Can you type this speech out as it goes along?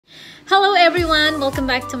everyone, welcome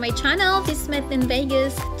back to my channel, Smith in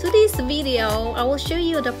Vegas. Today's video, I will show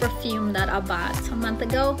you the perfume that I bought a month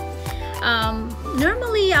ago.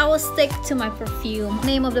 Normally I will stick to my perfume,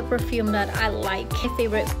 name of the perfume that I like. My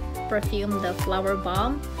favorite perfume, the Flower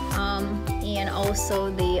Bomb, and also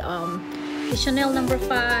the Chanel No.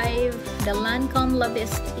 5, the Lancome La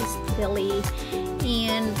Bastille,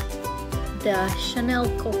 and the Chanel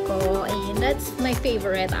Coco, and that's my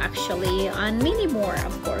favorite actually, and many more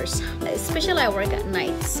of course, especially I work at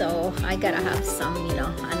night, so I gotta have some, you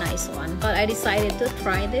know, a nice one. But I decided to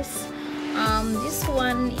try this. This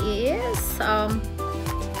one is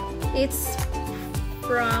it's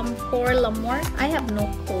from Pour L'Amour. I have no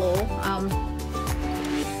clue. I'm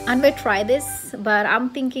gonna try this, but I'm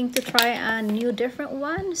thinking to try a new different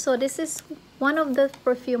one. So this is one of the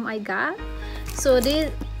perfume I got. So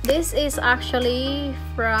this is actually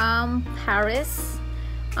from Paris,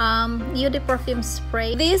 Eau de Perfume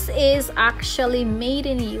spray. This is actually made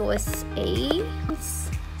in USA,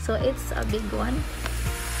 so it's a big one.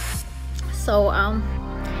 So I'm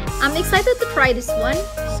excited to try this one.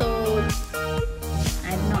 So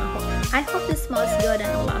I don't know, I hope this smells good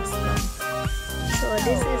and lasts long. So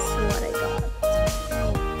this is what I got,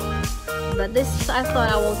 but this, I thought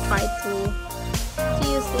I will try to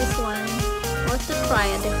use this one or to try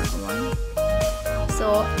a different one.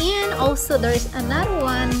 So, and also there's another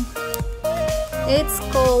one, it's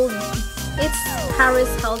Paris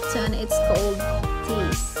Hilton, it's called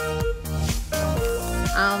Tease.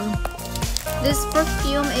 This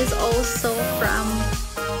perfume is also from,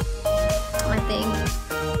 I think,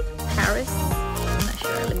 Paris, I'm not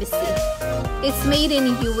sure, let me see. It's made in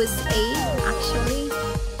USA actually.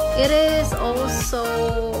 It is also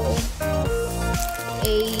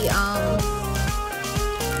a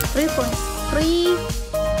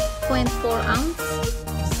 3.4 ounce.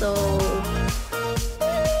 So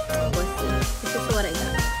let's see, this is what I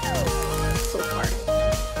got so far.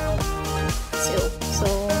 So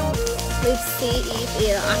let's see if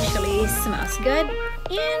it actually smells good.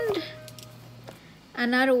 And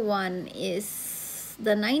another one is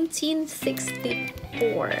the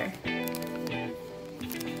 1964.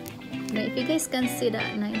 Now if you guys can see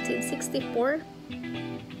that, 1964.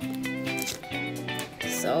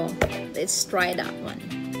 So let's try that one.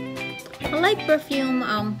 I like perfume.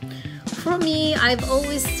 For me, I've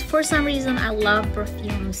always, for some reason, I love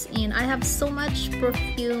perfumes, and I have so much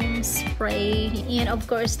perfume spray. And of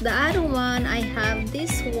course, the other one, I have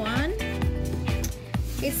this one.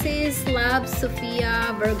 It says Lab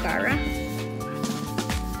Sofia Vergara.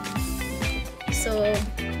 So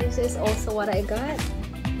this is also what I got.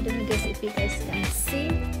 I don't know if you guys can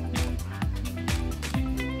see.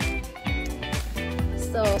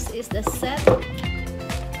 So this is the set.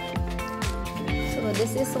 So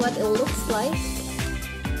this is what it looks like.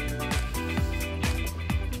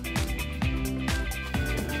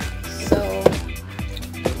 So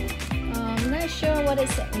I'm not sure what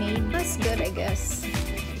is it made. That's good, I guess.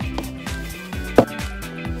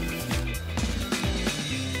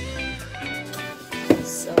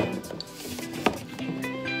 So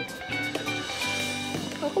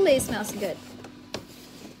hopefully it smells good.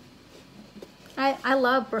 I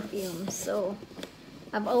love perfumes, so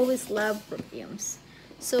I've always loved perfumes.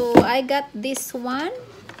 So I got this one.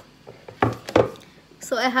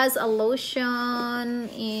 So it has a lotion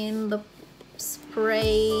in the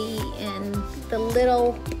spray and the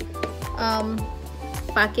little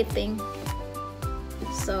packet thing.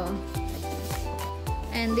 So,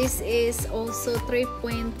 and this is also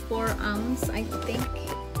 3.4 ounce, I think.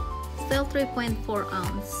 Still 3.4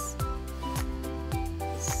 ounce.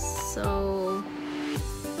 So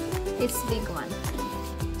it's big one.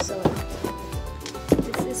 So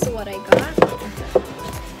this is what I got.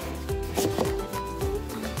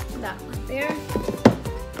 That one there,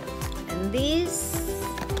 and this,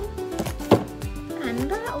 and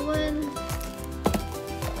that one,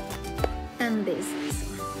 and this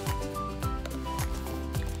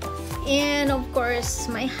one. And of course,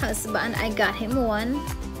 my husband, I got him one.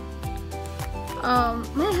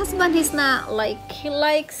 My husband, he's not like, he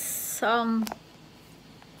likes I'm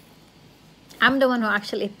the one who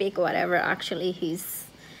actually pick whatever actually he's,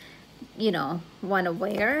 you know, wanna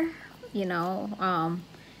wear, you know,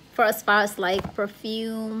 for as far as like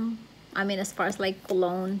perfume, I mean as far as like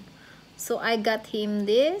cologne. So I got him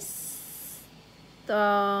this,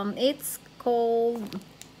 it's called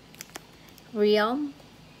Realm.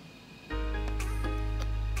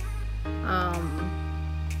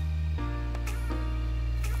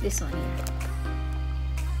 This one here.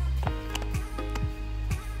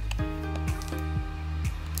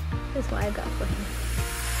 That's what I got for him.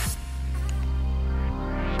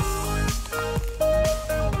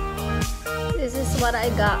 what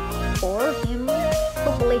I got for him.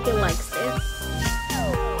 Hopefully he likes it.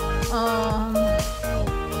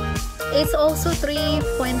 It's also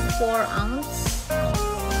 3.4 ounce.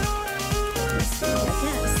 Let's see, I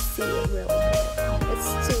can't see it really good.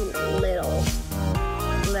 It's too little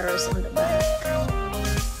letters on the back.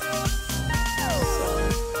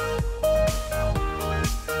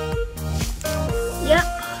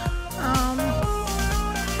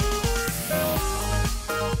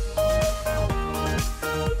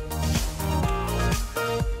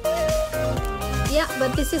 Yeah,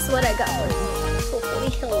 but this is what I got for him.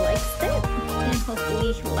 Hopefully he likes it, and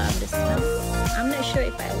hopefully he loves the smell. I'm not sure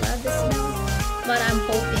if I love the smell, but I'm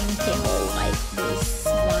hoping he will like this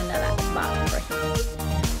one that I bought for him.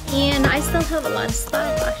 And I still have a lot of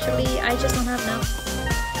stuff. Actually, I just don't have enough.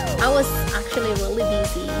 I was actually really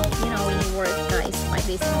busy. You know, when you work, guys, 5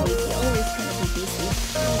 days a week, you're always gonna be busy.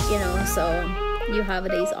 You know, so you have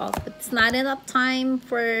days off, but it's not enough time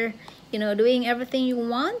for, you know, doing everything you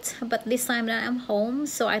want. But this time that I'm home,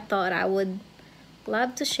 so I thought I would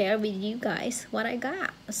love to share with you guys what I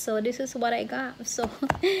got. So this is what I got. So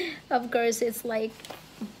of course it's like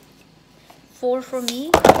 4 for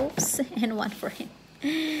me, oops, and 1 for him.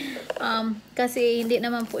 Kasi hindi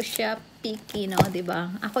naman po siya picky, no,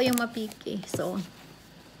 diba? Ako yung mapiki, so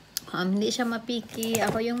hindi siya mapiki,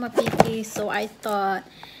 ako yung mapiki. So I thought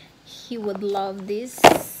he would love this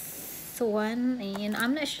one, and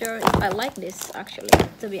I'm not sure if I like this, actually,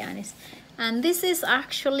 to be honest. And this is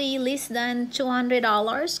actually less than $200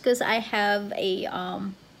 because I have a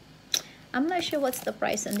I'm not sure what's the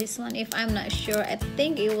price on this one. If I'm not sure, I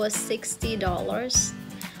think it was $60.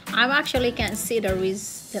 I actually can't see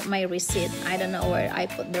my receipt. I don't know where I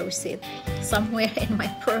put the receipt. Somewhere in my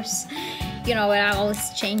purse, you know, when I was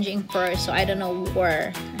changing purse, so I don't know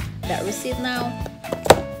where that receipt now.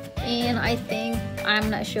 And I think, I'm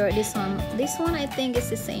not sure, this one I think is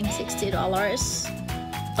the same, $60,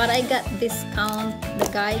 but I got discount. The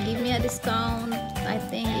guy gave me a discount. I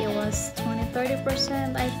think it was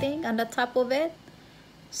 20-30%, I think, on the top of it.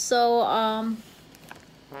 So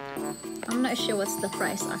I'm not sure what's the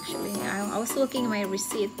price actually. I was looking at my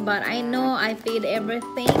receipt, but I know I paid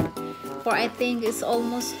everything for, I think it's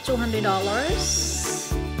almost $200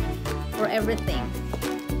 for everything,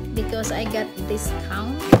 because I got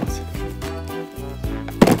discount.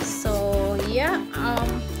 So yeah,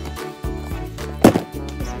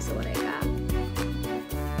 this is what I got.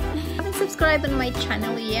 Haven't subscribed on my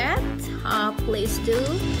channel yet, please do,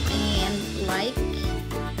 and like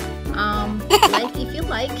if you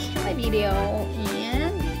like my video,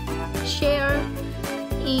 and share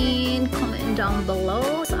and comment down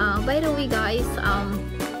below. By the way, guys,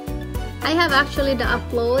 I have actually the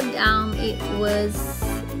upload. It was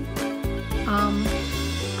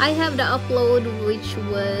I have the upload which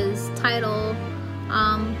was titled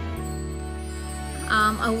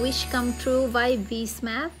A Wish Come True by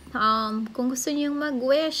V-Smith. Kung gusto niyo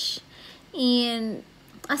mag-wish in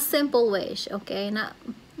a simple wish, okay?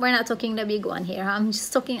 We're not talking the big one here. I'm just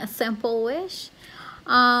talking a simple wish.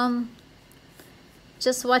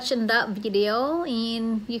 Just watch that video,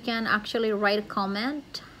 and you can actually write a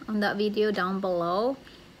comment on that video down below,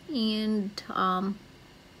 and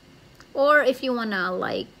or if you wanna,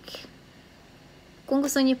 like, kung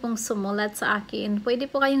gusto niyo pong sumulat sa akin, pwede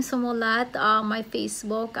po kayong sumulat. My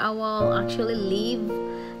Facebook, I will actually leave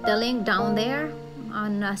the link down there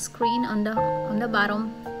on the screen, on the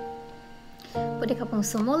bottom. Pwede ka pong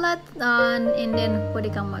sumulat, and then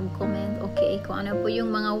pwede kang mag-comment, okay, kung ano po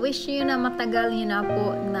yung mga wish niyo na matagal niyo na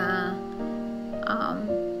po na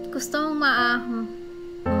gustong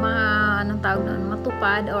anong tawag nun,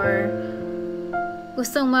 matupad, or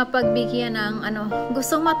gustong mapagbigyan ng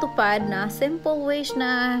gustong matupad na simple wish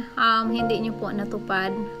na hindi nyo po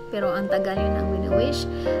natupad, pero ang tagal nyo nang wini-wish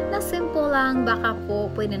na simple lang, baka po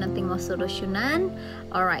pwede nating masolusyonan.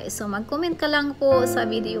 Alright, so mag-comment ka lang po sa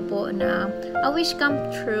video po na A Wish Come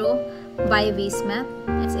True by V-Smith.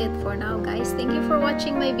 That's it for now, guys. Thank you for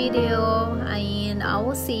watching my video, and I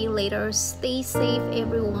will see you later. Stay safe,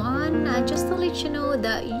 everyone. Just to let you know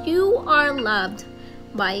that you are loved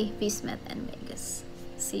by V-Smith and Vegas.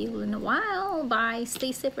 See you in a while. Bye.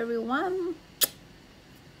 Stay safe, everyone.